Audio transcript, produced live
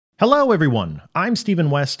Hello everyone, I'm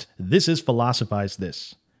Stephen West, this is Philosophize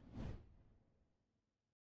This.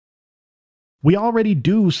 We already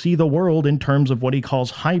do see the world in terms of what he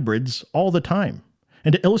calls hybrids all the time.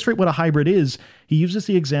 And to illustrate what a hybrid is, he uses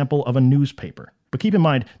the example of a newspaper. But keep in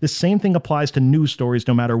mind, this same thing applies to news stories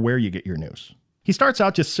no matter where you get your news. He starts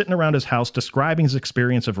out just sitting around his house describing his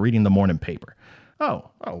experience of reading the morning paper.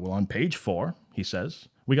 Well, on page 4, he says,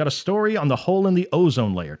 we got a story on the hole in the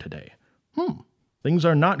ozone layer today. Things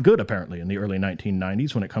are not good, apparently, in the early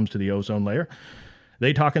 1990s when it comes to the ozone layer.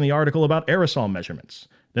 They talk in the article about aerosol measurements.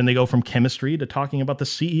 Then they go from chemistry to talking about the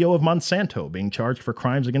CEO of Monsanto being charged for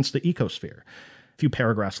crimes against the ecosphere. A few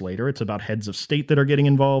paragraphs later, it's about heads of state that are getting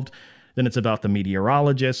involved. Then it's about the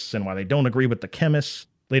meteorologists and why they don't agree with the chemists.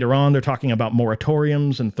 Later on, they're talking about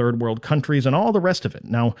moratoriums in third world countries and all the rest of it.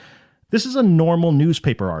 Now, this is a normal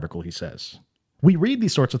newspaper article, he says. We read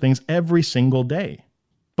these sorts of things every single day.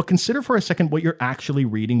 But consider for a second what you're actually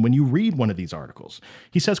reading when you read one of these articles.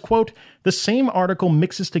 He says, quote, the same article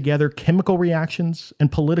mixes together chemical reactions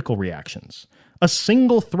and political reactions. A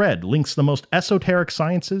single thread links the most esoteric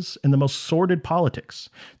sciences and the most sordid politics.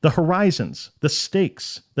 The horizons, the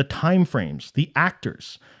stakes, the time frames, the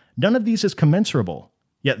actors. None of these is commensurable,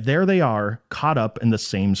 yet there they are, caught up in the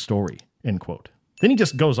same story, end quote. Then he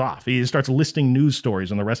just goes off. He starts listing news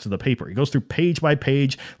stories on the rest of the paper. He goes through page by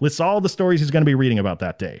page, lists all the stories he's going to be reading about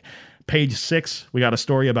that day. Page 6, we got a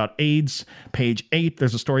story about AIDS. Page 8,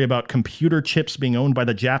 there's a story about computer chips being owned by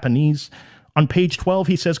the Japanese. On page 12,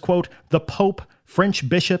 he says, quote, the Pope, French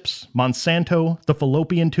bishops, Monsanto, the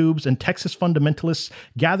fallopian tubes, and Texas fundamentalists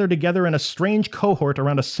gather together in a strange cohort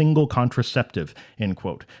around a single contraceptive, end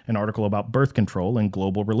quote. An article about birth control and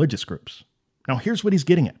global religious groups. Now, here's what he's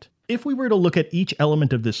getting at. If we were to look at each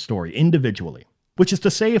element of this story individually, which is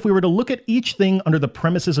to say if we were to look at each thing under the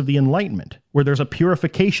premises of the Enlightenment, where there's a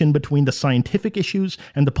purification between the scientific issues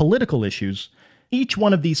and the political issues, each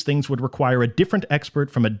one of these things would require a different expert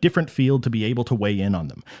from a different field to be able to weigh in on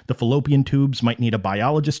them. The fallopian tubes might need a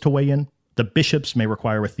biologist to weigh in. The bishops may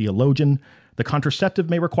require a theologian. The contraceptive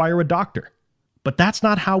may require a doctor. But that's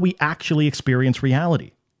not how we actually experience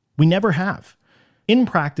reality. We never have. In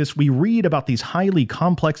practice, we read about these highly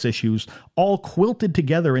complex issues all quilted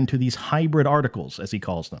together into these hybrid articles, as he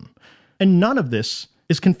calls them. And none of this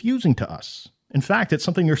is confusing to us. In fact, it's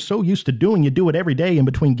something you're so used to doing, you do it every day in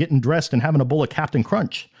between getting dressed and having a bowl of Captain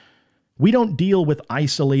Crunch. We don't deal with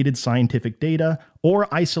isolated scientific data or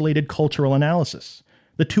isolated cultural analysis.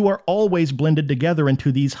 The two are always blended together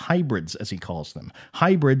into these hybrids, as he calls them,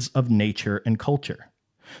 hybrids of nature and culture.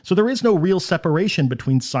 So there is no real separation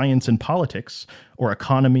between science and politics, or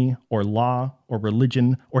economy, or law, or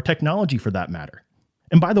religion, or technology for that matter.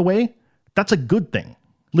 And by the way, that's a good thing.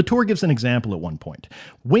 Latour gives an example at one point.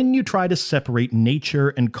 When you try to separate nature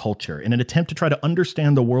and culture in an attempt to try to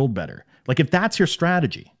understand the world better, like if that's your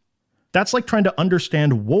strategy, that's like trying to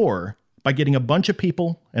understand war by getting a bunch of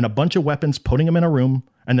people and a bunch of weapons, putting them in a room,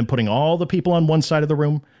 and then putting all the people on one side of the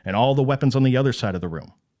room and all the weapons on the other side of the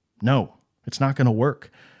room. No. It's not going to work.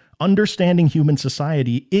 Understanding human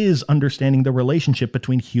society is understanding the relationship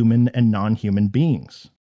between human and non-human beings.